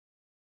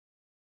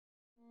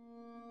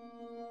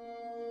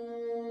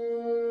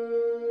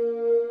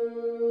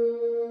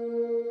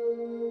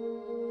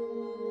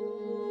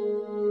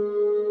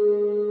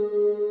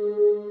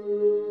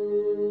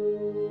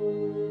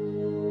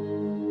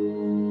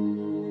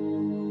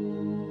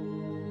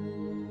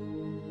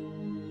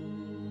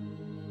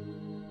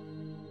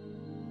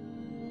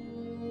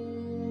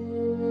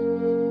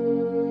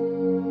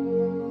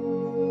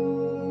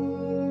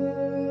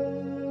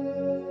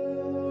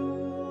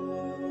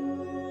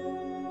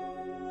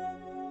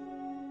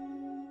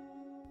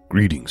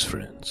Greetings,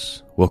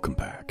 friends. Welcome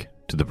back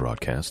to the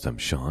broadcast. I'm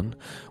Shawn.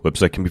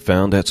 Website can be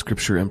found at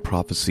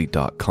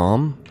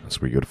scriptureandprophecy.com.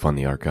 That's where you go to find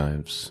the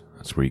archives.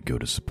 That's where you go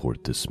to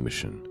support this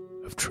mission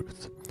of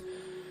truth.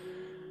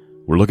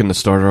 We're looking to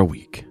start our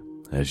week,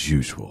 as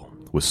usual,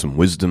 with some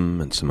wisdom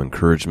and some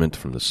encouragement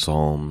from the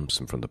Psalms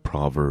and from the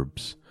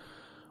Proverbs.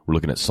 We're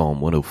looking at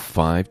Psalm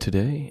 105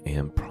 today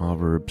and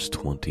Proverbs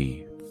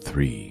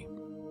 23.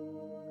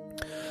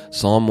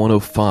 Psalm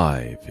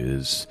 105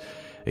 is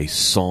a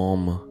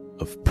psalm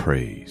of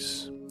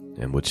praise.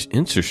 And what's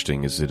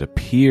interesting is it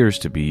appears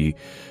to be,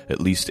 at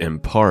least in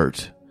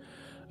part,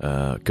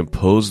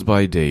 composed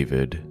by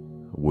David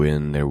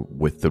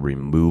with the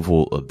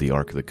removal of the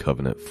Ark of the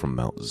Covenant from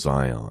Mount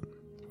Zion.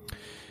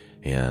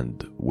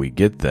 And we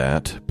get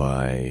that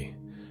by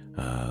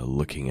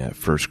looking at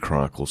 1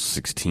 Chronicles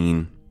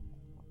 16,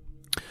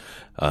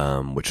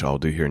 which I'll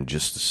do here in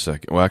just a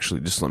second. Well,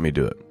 actually, just let me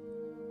do it.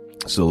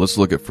 So let's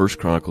look at 1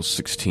 Chronicles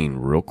 16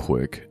 real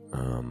quick.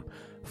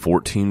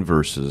 14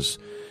 verses,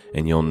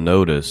 and you'll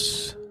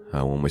notice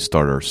when we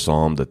start our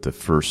psalm that the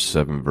first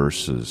 7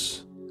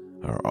 verses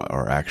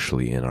are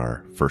actually in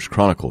our 1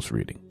 Chronicles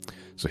reading.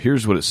 So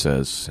here's what it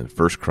says in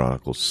 1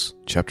 Chronicles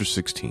chapter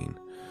 16,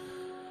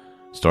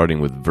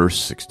 starting with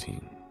verse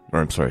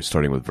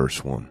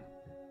 1.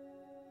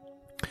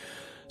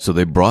 So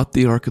they brought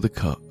the ark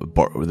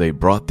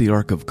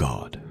of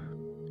God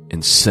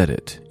and set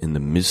it in the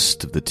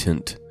midst of the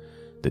tent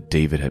that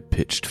David had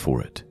pitched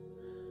for it.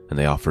 And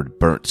they offered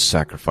burnt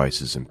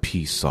sacrifices and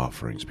peace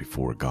offerings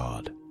before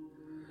God.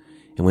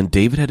 And when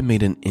David had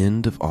made an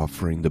end of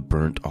offering the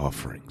burnt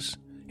offerings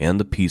and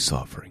the peace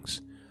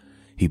offerings,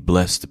 he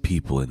blessed the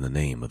people in the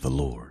name of the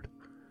Lord.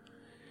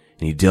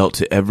 And he dealt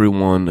to every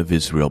one of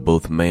Israel,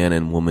 both man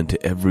and woman,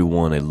 to every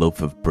one a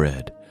loaf of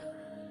bread,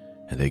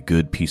 and a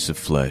good piece of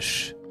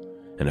flesh,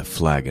 and a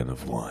flagon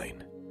of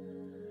wine.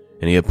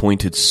 And he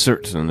appointed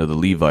certain of the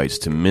Levites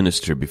to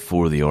minister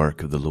before the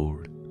ark of the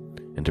Lord,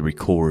 and to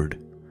record,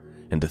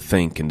 and to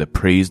thank and to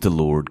praise the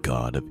Lord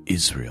God of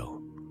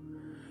Israel.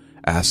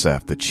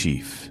 Asaph the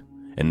chief,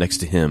 and next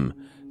to him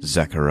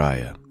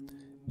Zechariah,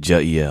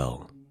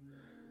 Jael,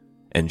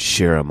 and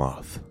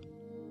Sheremoth,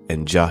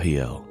 and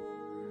Jahiel,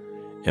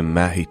 and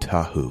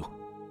Mahitaha,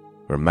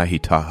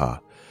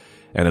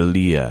 and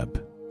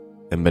Eliab,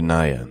 and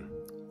Benaiah,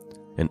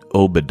 and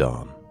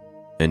Obedam,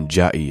 and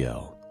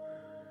Jael,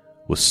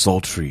 with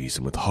psalteries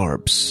and with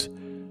harps.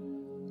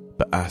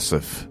 But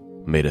Asaph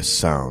made a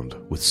sound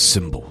with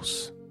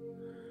cymbals.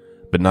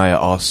 Benaiah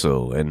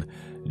also, and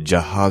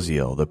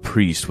Jahaziel the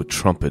priest with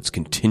trumpets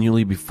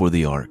continually before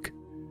the ark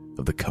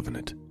of the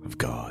covenant of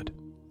God.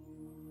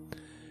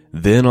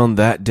 Then on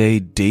that day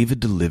David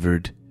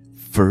delivered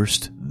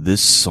first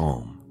this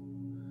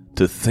psalm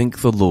to thank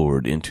the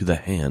Lord into the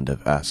hand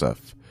of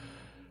Asaph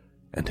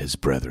and his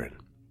brethren.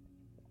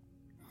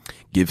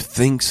 Give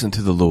thanks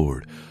unto the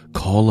Lord,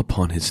 call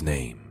upon his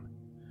name,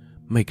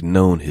 make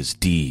known his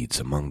deeds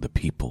among the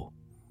people.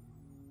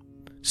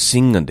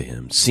 Sing unto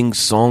him, sing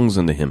songs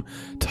unto him,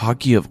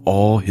 talk ye of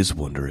all his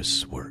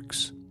wondrous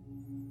works.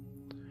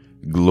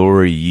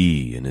 Glory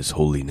ye in his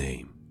holy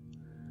name.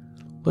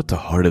 Let the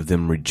heart of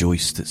them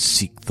rejoice that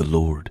seek the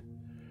Lord.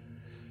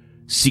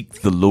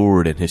 Seek the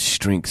Lord and his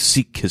strength,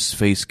 seek his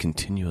face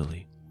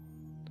continually.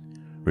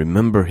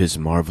 Remember his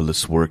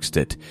marvelous works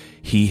that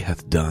he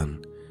hath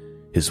done,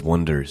 his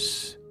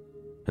wonders,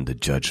 and the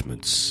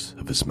judgments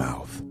of his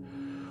mouth.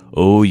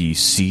 O ye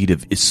seed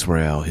of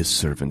Israel, his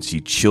servants, ye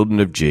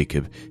children of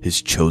Jacob,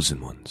 his chosen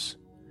ones.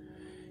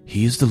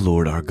 He is the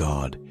Lord our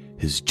God,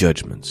 his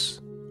judgments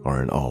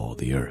are in all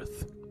the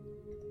earth.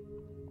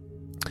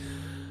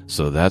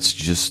 So that's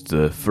just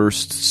the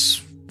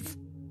first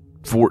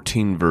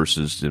 14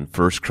 verses in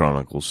 1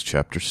 Chronicles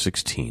chapter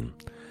 16.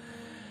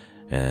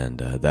 And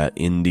that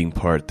ending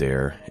part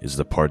there is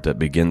the part that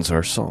begins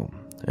our psalm.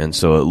 And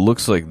so it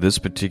looks like this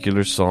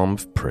particular psalm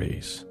of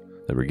praise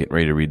that we're getting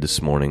ready to read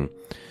this morning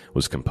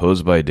was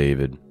composed by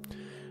David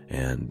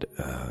and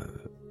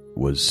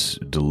was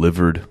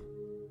delivered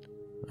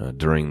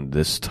during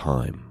this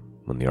time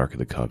when the Ark of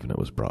the Covenant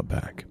was brought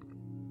back.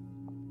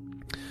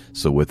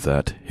 So with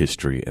that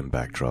history and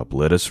backdrop,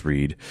 let us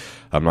read.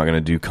 I'm not going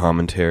to do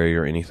commentary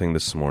or anything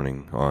this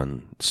morning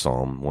on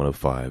Psalm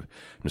 105.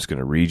 I'm just going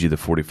to read you the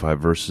 45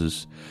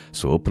 verses.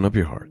 So open up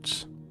your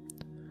hearts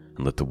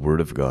and let the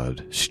Word of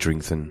God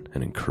strengthen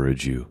and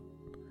encourage you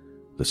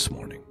this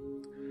morning.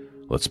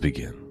 Let's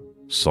begin.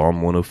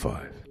 Psalm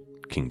 105,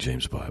 King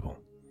James Bible.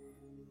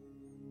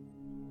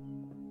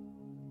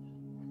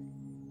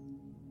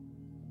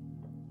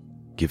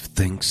 Give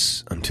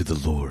thanks unto the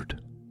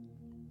Lord.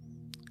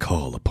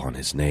 Call upon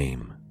his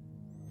name.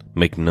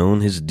 Make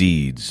known his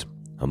deeds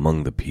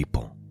among the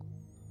people.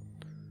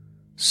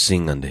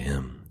 Sing unto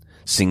him.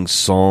 Sing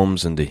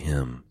psalms unto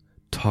him.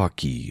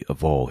 Talk ye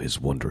of all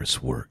his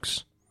wondrous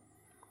works.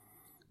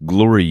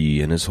 Glory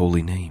ye in his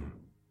holy name.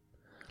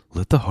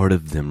 Let the heart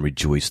of them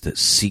rejoice that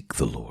seek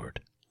the Lord.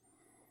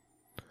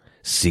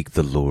 Seek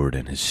the Lord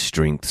and his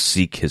strength.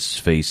 Seek his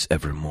face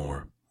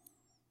evermore.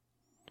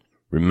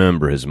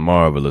 Remember his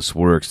marvelous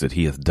works that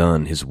he hath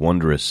done, his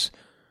wondrous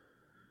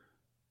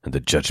and the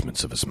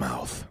judgments of his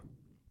mouth.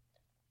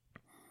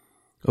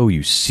 O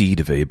you seed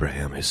of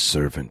Abraham his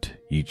servant,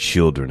 ye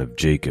children of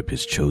Jacob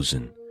his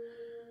chosen.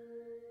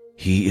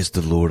 He is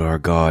the Lord our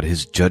God,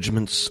 his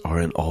judgments are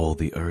in all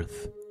the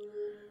earth.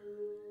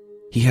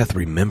 He hath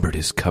remembered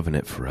his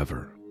covenant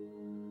forever,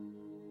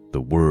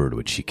 the word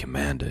which he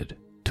commanded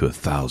to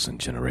 1,000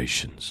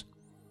 generations,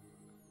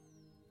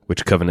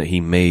 which covenant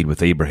he made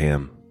with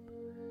Abraham,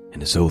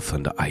 and his oath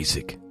unto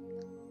Isaac.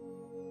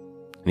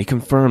 And he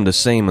confirmed the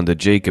same unto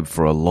Jacob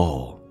for a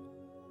law,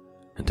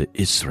 and to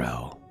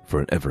Israel for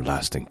an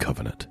everlasting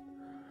covenant,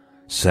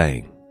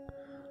 saying,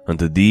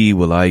 Unto thee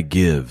will I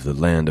give the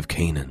land of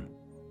Canaan,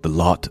 the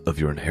lot of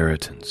your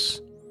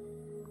inheritance.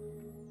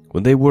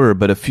 When they were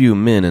but a few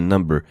men in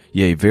number,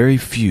 yea, very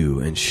few,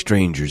 and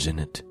strangers in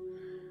it.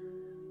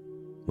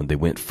 When they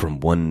went from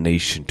one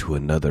nation to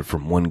another,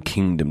 from one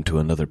kingdom to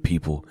another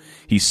people,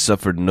 he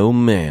suffered no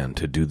man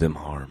to do them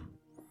harm.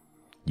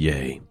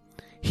 Yea,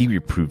 he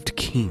reproved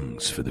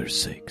kings for their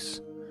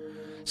sakes,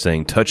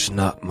 saying, Touch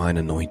not mine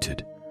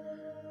anointed,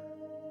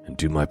 and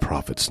do my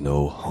prophets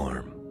no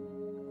harm.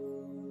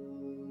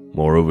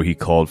 Moreover, he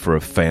called for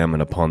a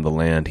famine upon the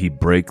land. He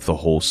brake the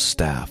whole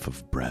staff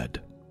of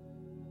bread.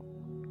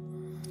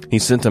 He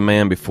sent a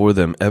man before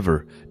them,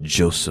 ever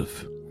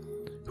Joseph,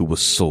 who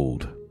was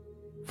sold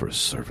for a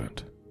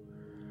servant,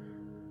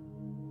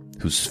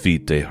 whose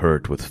feet they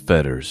hurt with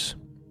fetters.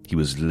 He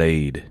was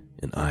laid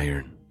in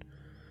iron,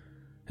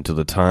 until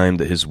the time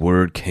that his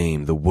word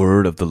came. The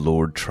word of the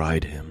Lord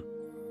tried him.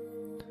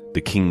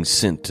 The king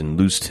sent and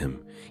loosed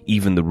him,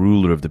 even the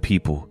ruler of the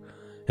people,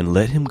 and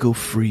let him go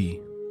free.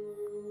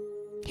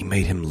 He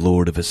made him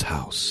lord of his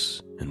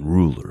house and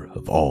ruler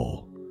of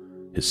all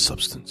his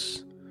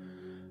substance,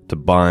 to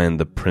bind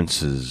the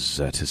princes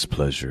at his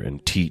pleasure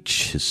and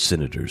teach his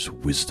senators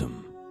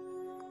wisdom.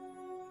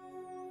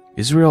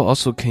 Israel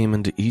also came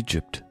into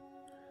Egypt,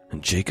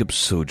 and Jacob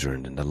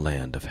sojourned in the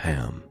land of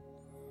Ham.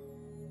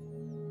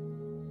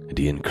 And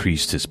he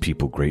increased his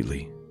people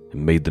greatly,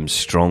 and made them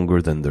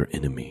stronger than their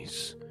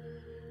enemies.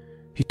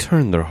 He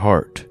turned their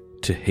heart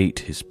to hate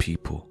his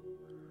people,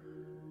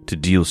 to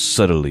deal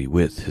subtly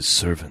with his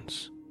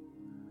servants.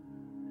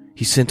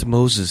 He sent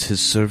Moses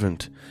his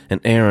servant,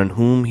 and Aaron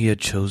whom he had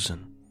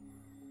chosen.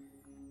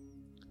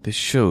 They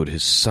showed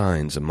his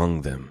signs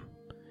among them,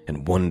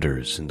 and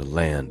wonders in the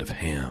land of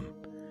Ham.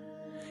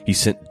 He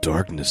sent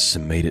darkness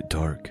and made it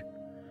dark,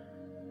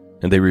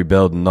 and they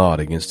rebelled not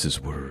against his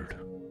word.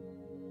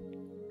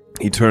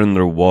 He turned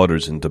their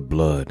waters into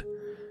blood,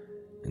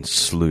 and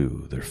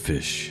slew their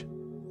fish.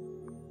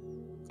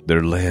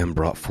 Their land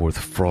brought forth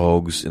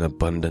frogs in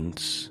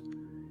abundance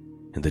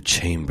in the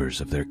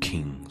chambers of their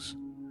kings.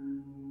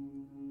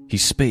 He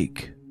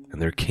spake,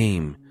 and there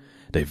came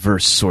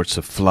diverse sorts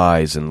of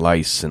flies and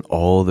lice in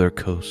all their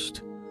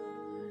coast.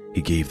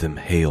 He gave them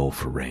hail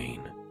for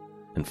rain,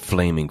 and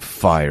flaming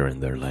fire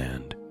in their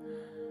land.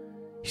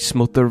 He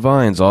smote their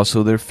vines,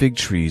 also their fig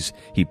trees.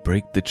 He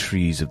brake the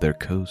trees of their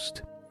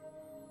coast.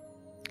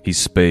 He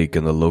spake,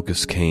 and the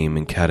locusts came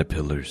in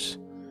caterpillars,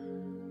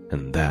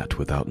 and that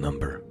without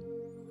number.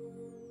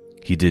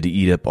 He did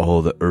eat up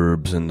all the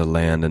herbs in the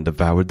land, and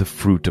devoured the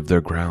fruit of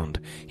their ground.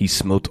 He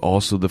smote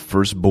also the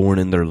firstborn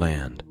in their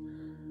land,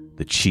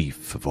 the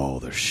chief of all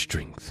their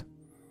strength.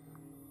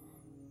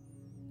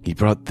 He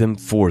brought them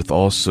forth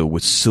also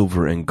with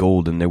silver and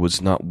gold, and there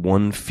was not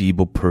one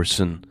feeble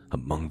person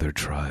among their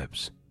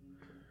tribes.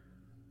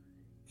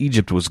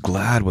 Egypt was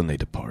glad when they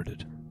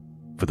departed,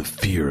 for the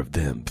fear of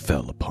them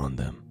fell upon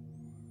them.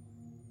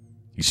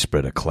 He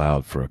spread a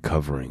cloud for a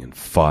covering, and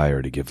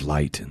fire to give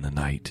light in the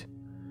night.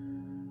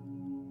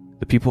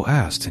 The people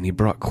asked, and he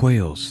brought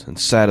quails, and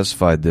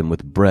satisfied them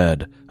with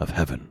bread of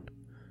heaven.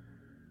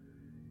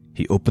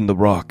 He opened the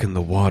rock, and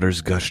the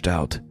waters gushed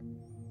out.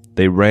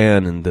 They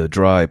ran in the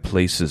dry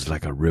places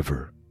like a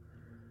river.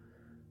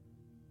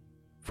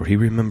 For he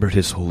remembered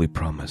his holy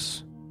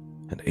promise,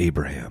 and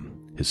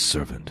Abraham his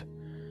servant.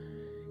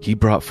 He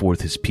brought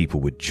forth his people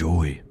with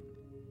joy,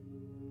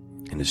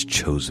 and his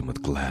chosen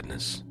with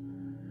gladness.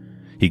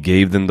 He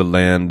gave them the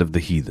land of the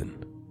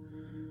heathen,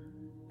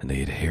 and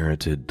they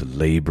inherited the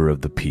labor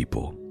of the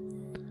people,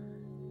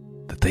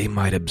 that they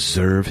might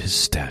observe his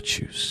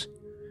statutes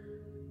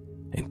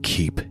and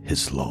keep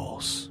his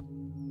laws.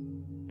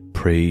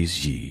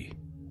 Praise ye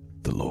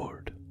the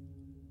Lord.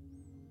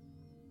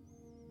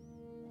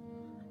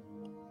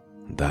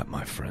 That,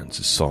 my friends,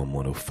 is Psalm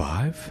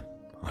 105.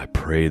 I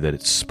pray that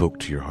it spoke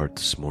to your heart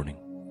this morning.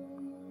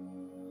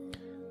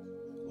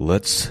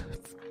 Let's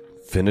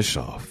finish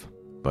off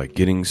by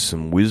getting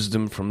some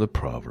wisdom from the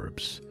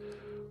Proverbs.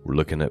 We're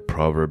looking at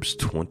Proverbs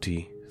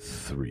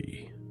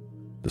 23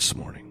 this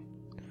morning.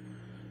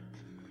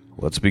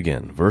 Let's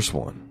begin. Verse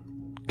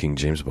 1, King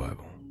James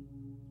Bible.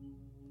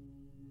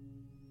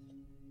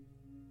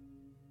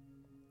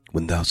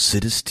 When thou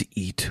sittest to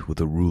eat with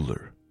a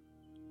ruler,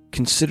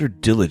 consider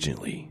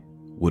diligently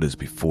what is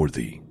before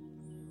thee,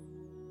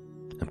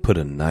 and put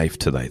a knife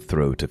to thy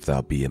throat if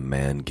thou be a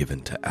man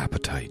given to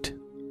appetite.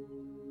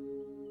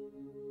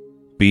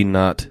 Be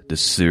not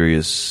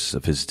desirous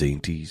of his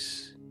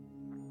dainties,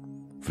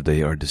 for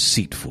they are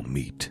deceitful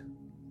meat.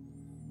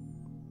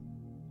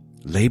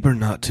 Labor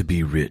not to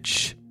be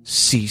rich,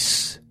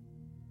 cease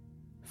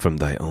from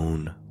thy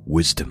own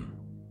wisdom.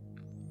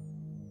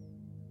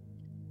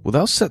 Wilt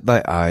thou set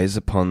thy eyes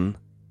upon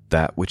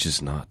that which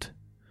is not?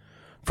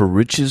 For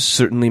riches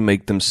certainly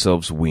make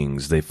themselves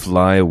wings, they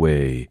fly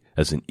away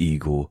as an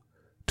eagle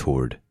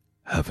toward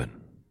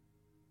heaven.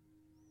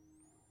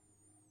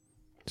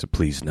 So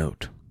please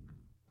note,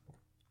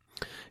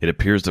 it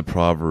appears the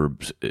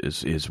Proverbs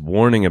is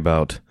warning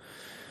about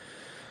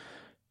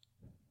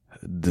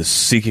the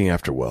seeking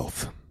after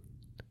wealth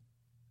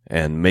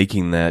and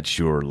making that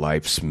your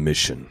life's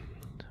mission,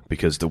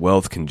 because the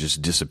wealth can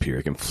just disappear.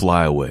 It can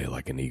fly away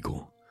like an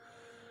eagle.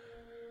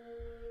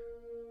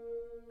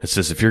 It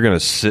says if you're going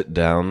to sit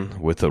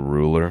down with a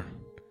ruler,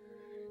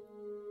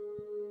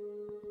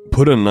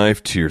 put a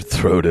knife to your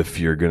throat if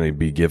you're going to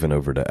be given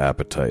over to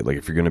appetite. Like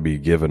if you're going to be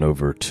given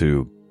over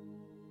to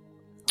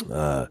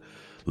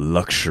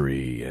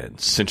luxury and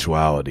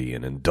sensuality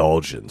and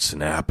indulgence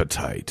and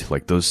appetite,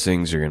 like those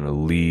things are going to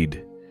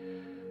lead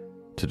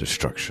to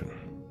destruction.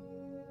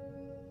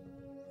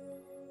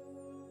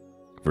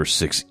 Verse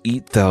 6,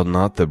 eat thou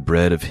not the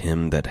bread of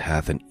him that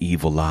hath an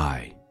evil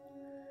eye,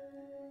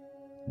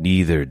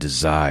 neither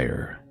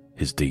desire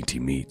his dainty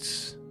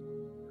meats.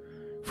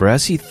 For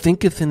as he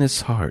thinketh in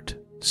his heart,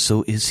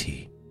 so is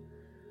he.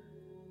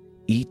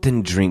 Eat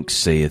and drink,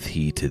 saith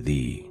he to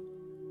thee,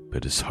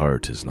 but his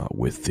heart is not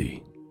with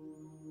thee.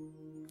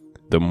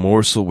 The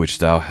morsel which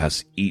thou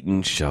hast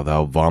eaten shall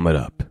thou vomit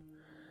up,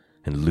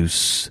 and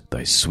loose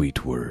thy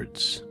sweet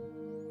words.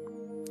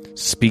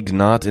 Speak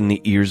not in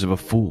the ears of a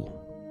fool,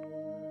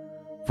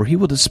 for he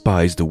will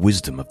despise the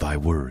wisdom of thy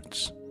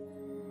words.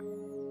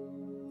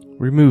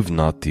 Remove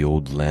not the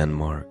old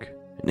landmark,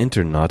 and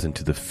enter not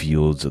into the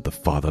fields of the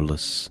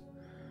fatherless.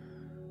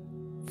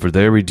 For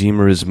their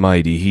Redeemer is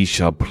mighty, he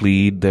shall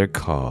plead their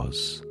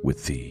cause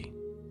with thee.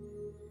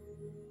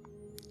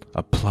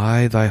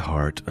 Apply thy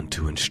heart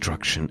unto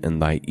instruction, and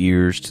thy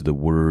ears to the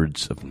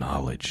words of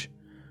knowledge.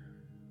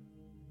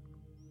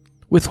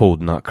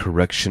 Withhold not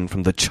correction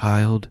from the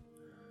child,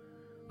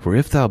 for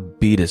if thou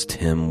beatest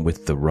him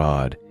with the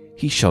rod,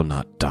 he shall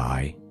not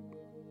die.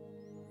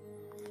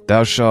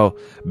 Thou shalt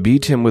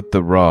beat him with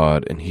the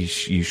rod, and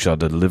you shall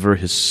deliver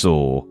his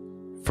soul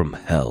from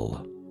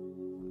hell.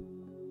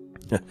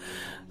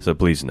 So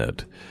please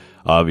note,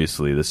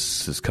 obviously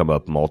this has come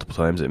up multiple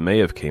times. It may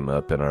have came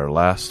up in our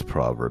last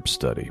Proverbs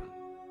study.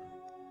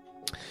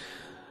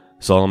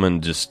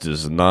 Solomon just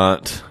does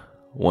not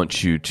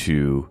want you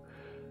to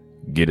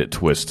get it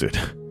twisted.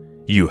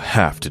 You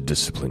have to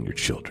discipline your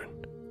children.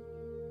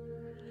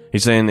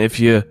 He's saying if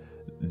you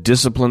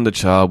discipline the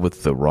child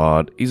with the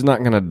rod, he's not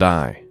going to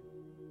die,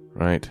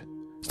 right?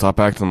 Stop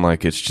acting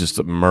like it's just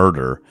a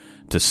murder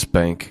to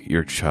spank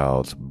your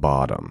child's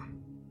bottom.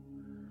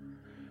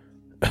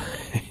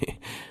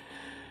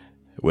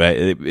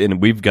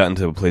 And we've gotten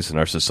to a place in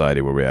our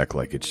society where we act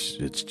like it's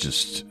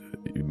just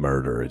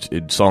murder.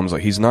 Psalm's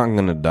like, he's not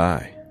going to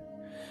die.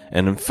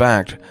 And in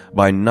fact,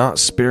 by not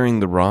sparing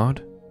the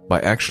rod, by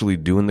actually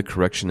doing the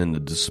correction and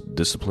the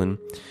discipline,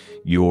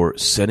 you're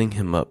setting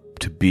him up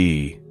to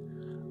be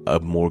a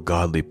more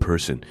godly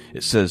person.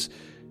 It says,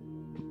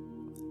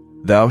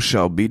 thou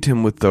shalt beat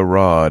him with the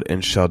rod,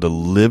 and shall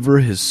deliver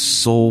his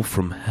soul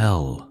from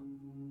hell.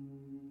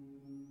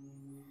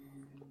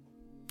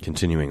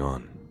 Continuing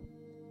on.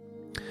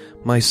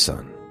 My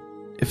son,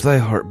 if thy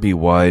heart be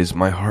wise,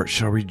 my heart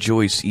shall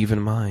rejoice,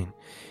 even mine.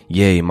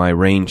 Yea, my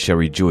reign shall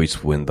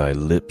rejoice when thy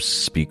lips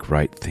speak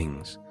right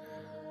things.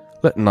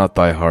 Let not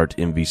thy heart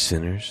envy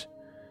sinners,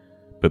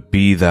 but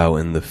be thou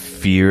in the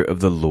fear of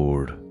the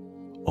Lord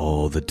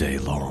all the day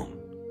long.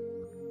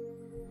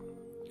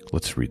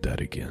 Let's read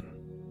that again.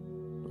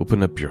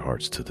 Open up your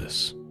hearts to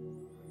this.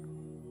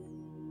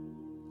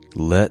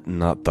 Let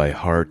not thy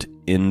heart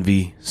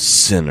envy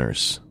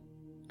sinners,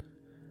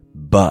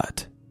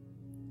 but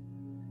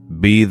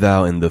be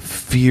thou in the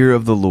fear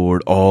of the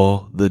Lord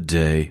all the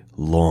day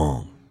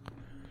long.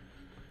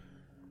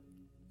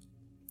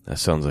 That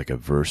sounds like a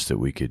verse that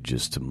we could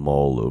just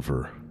mull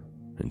over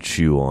and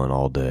chew on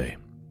all day.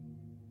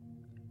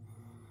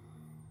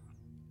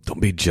 Don't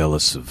be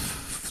jealous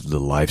of the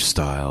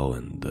lifestyle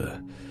and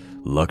the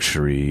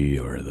luxury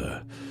or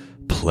the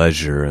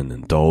pleasure and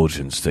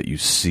indulgence that you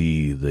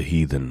see the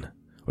heathen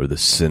or the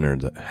sinner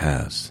that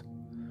has.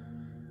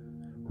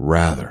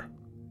 Rather,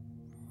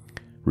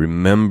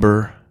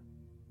 remember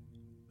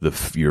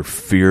your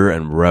fear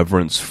and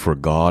reverence for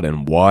God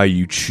and why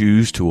you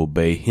choose to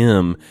obey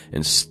Him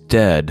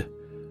instead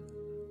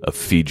of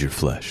feed your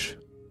flesh.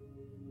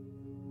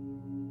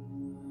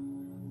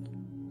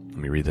 Let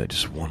me read that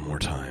just one more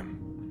time.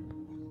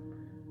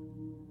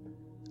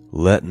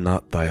 Let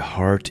not thy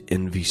heart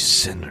envy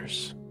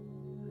sinners,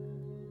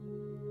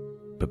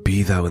 but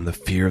be thou in the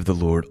fear of the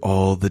Lord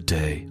all the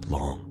day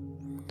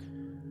long.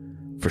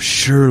 For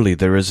surely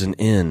there is an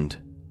end,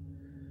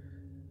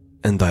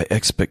 and thy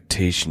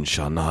expectation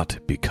shall not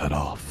be cut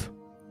off.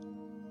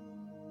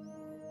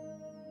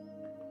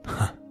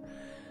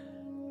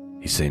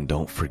 He's saying,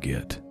 don't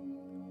forget,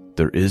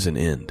 there is an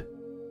end.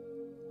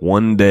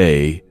 One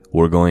day,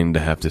 we're going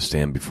to have to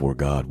stand before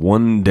God.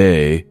 One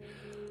day,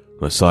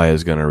 Messiah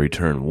is going to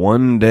return.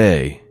 One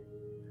day,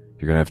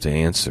 you're going to have to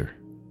answer.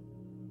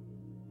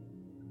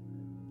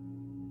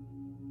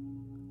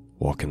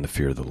 Walk in the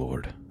fear of the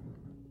Lord.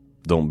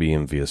 Don't be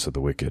envious of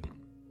the wicked.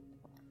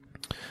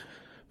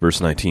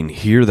 Verse 19,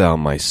 Hear thou,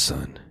 my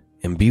son,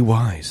 and be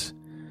wise,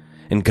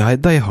 and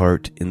guide thy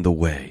heart in the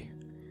way.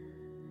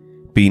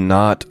 Be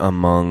not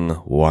among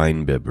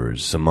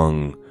winebibbers,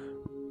 among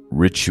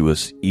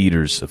rituous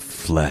eaters of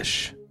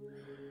flesh.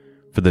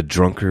 For the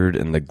drunkard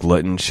and the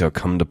glutton shall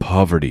come to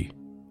poverty,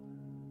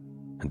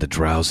 and the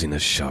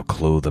drowsiness shall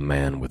clothe a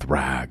man with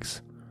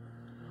rags.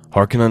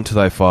 Hearken unto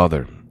thy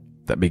father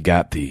that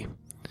begat thee,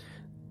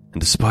 and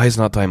despise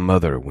not thy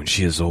mother when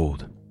she is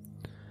old.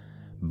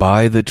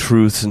 Buy the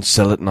truth and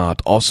sell it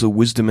not, also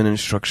wisdom and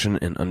instruction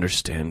and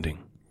understanding.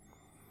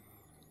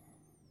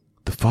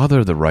 The father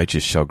of the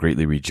righteous shall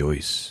greatly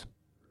rejoice,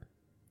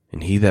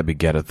 and he that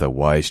begetteth a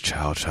wise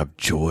child shall have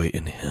joy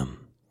in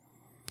him.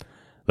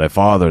 Thy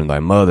father and thy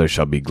mother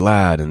shall be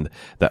glad, and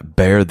that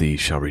bear thee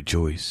shall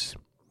rejoice.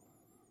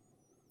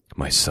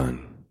 My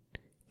son,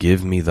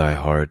 give me thy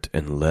heart,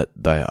 and let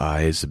thy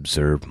eyes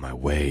observe my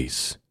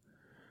ways.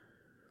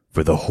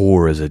 For the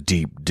whore is a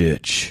deep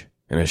ditch,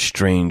 and a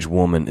strange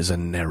woman is a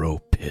narrow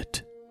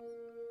pit.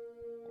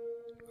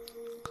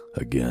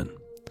 Again,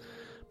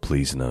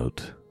 please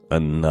note,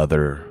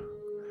 another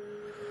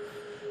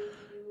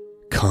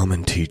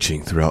common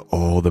teaching throughout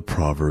all the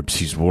Proverbs.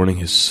 He's warning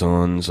his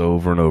sons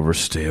over and over,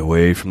 stay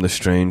away from the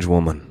strange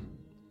woman.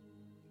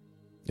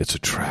 It's a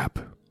trap.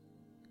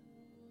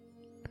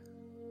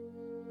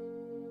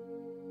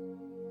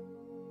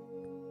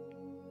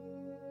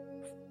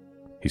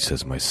 He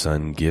says, My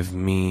son, give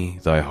me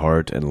thy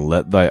heart, and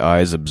let thy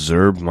eyes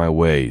observe my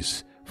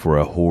ways. For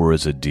a whore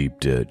is a deep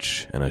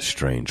ditch, and a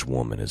strange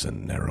woman is a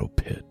narrow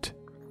pit.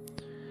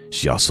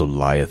 She also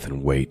lieth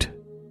in wait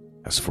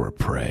as for a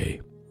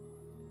prey,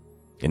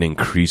 and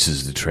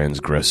increases the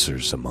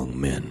transgressors among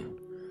men.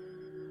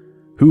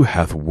 Who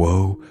hath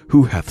woe?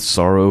 Who hath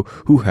sorrow?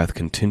 Who hath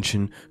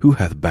contention? Who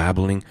hath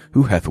babbling?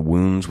 Who hath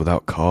wounds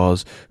without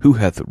cause? Who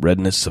hath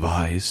redness of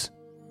eyes?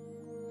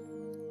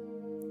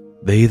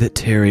 They that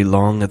tarry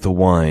long at the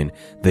wine,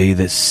 they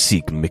that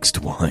seek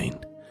mixed wine.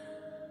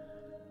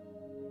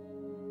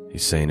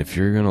 He's saying, if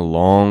you're going to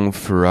long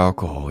for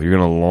alcohol, you're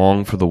going to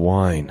long for the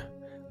wine,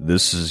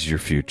 this is your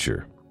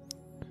future.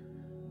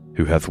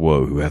 Who hath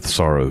woe, who hath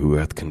sorrow, who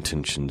hath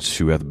contentions,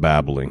 who hath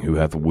babbling, who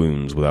hath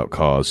wounds without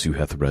cause, who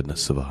hath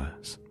redness of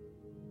eyes.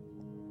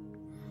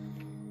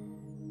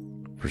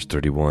 Verse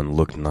 31,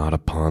 Look not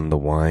upon the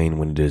wine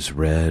when it is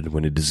red,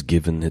 when it is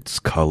given its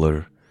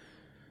color,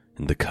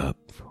 in the cup,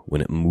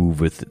 when it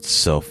moveth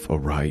itself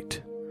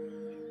aright.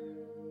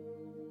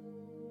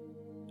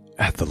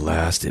 At the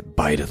last it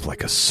biteth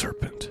like a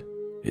serpent,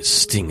 it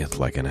stingeth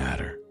like an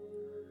adder.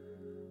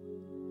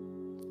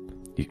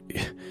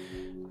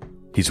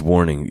 He's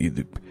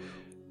warning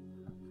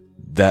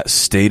that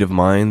state of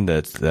mind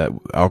that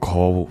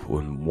alcohol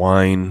and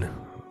wine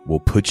will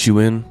put you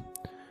in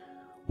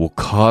will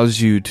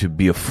cause you to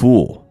be a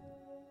fool.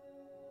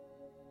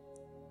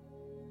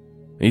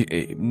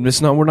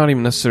 We're not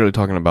even necessarily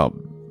talking about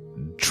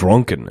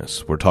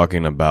drunkenness. We're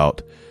talking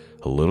about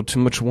a little too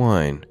much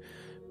wine,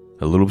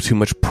 a little too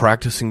much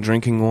practicing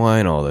drinking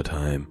wine all the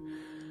time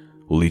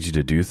will lead you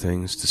to do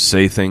things, to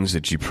say things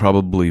that you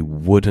probably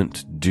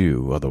wouldn't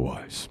do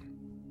otherwise.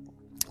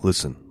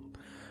 Listen.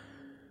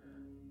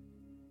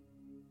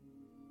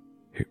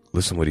 Here,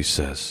 listen what he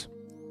says.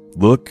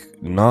 Look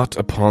not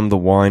upon the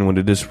wine when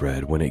it is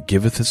red, when it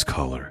giveth its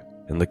color,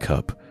 in the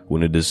cup,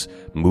 when it is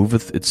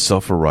moveth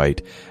itself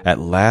aright. At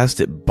last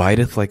it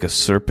biteth like a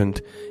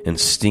serpent, and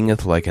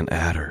stingeth like an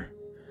adder.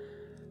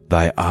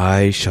 Thy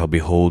eye shall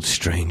behold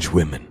strange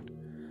women,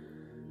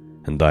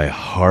 and thy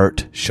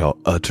heart shall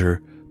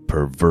utter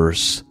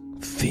perverse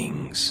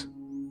things.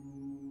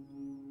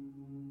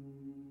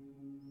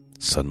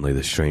 Suddenly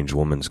the strange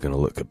woman's going to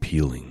look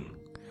appealing.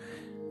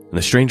 And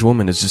the strange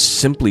woman is just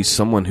simply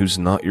someone who's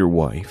not your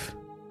wife,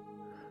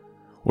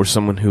 or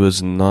someone who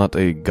is not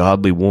a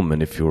godly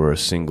woman if you're a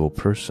single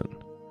person.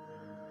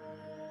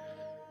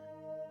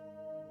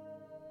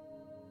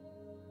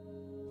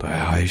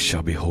 Thy eyes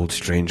shall behold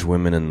strange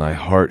women, and thy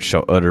heart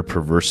shall utter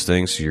perverse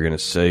things. So you're going to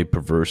say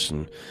perverse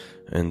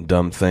and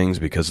dumb things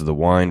because of the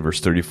wine.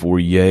 Verse 34,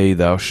 Yea,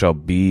 thou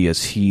shalt be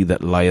as he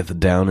that lieth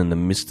down in the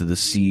midst of the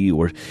sea,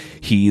 or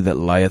he that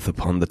lieth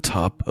upon the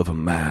top of a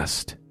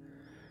mast.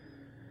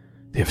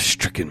 They have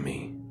stricken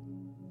me.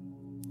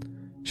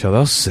 Shalt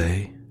thou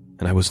say,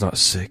 and I was not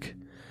sick?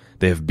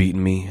 They have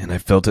beaten me, and I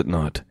felt it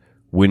not.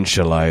 When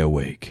shall I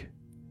awake?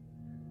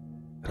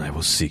 And I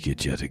will seek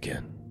it yet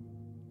again.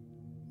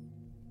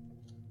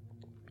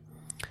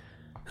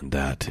 And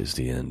that is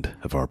the end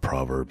of our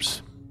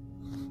Proverbs.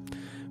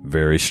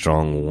 Very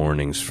strong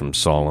warnings from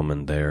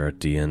Solomon there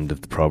at the end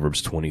of the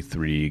Proverbs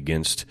 23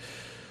 against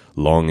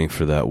longing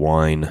for that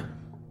wine,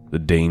 the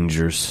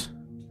dangers.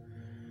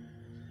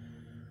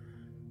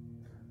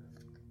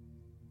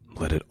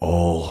 Let it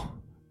all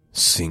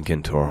sink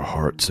into our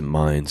hearts and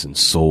minds and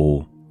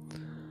soul.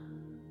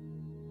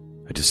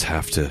 I just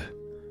have to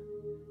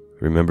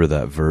remember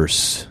that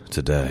verse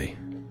today.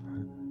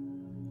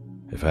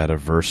 If I had a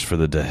verse for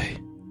the day,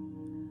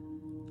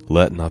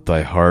 let not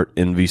thy heart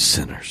envy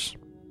sinners,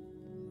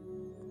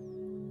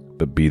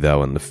 but be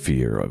thou in the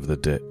fear of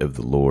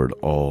the Lord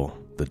all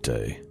the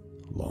day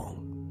long.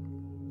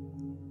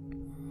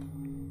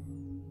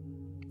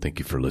 Thank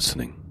you for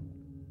listening.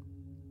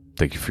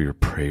 Thank you for your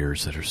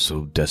prayers that are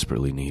so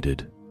desperately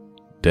needed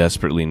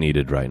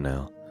right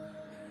now.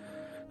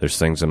 There's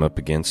things I'm up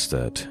against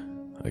that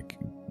I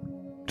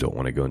don't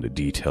want to go into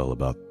detail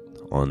about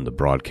on the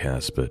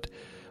broadcast, but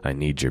I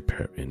need your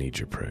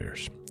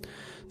prayers.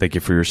 Thank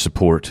you for your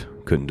support.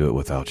 Couldn't do it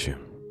without you.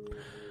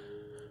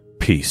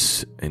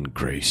 Peace and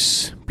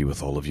grace be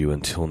with all of you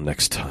until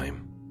next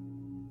time.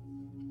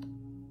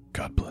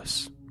 God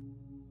bless.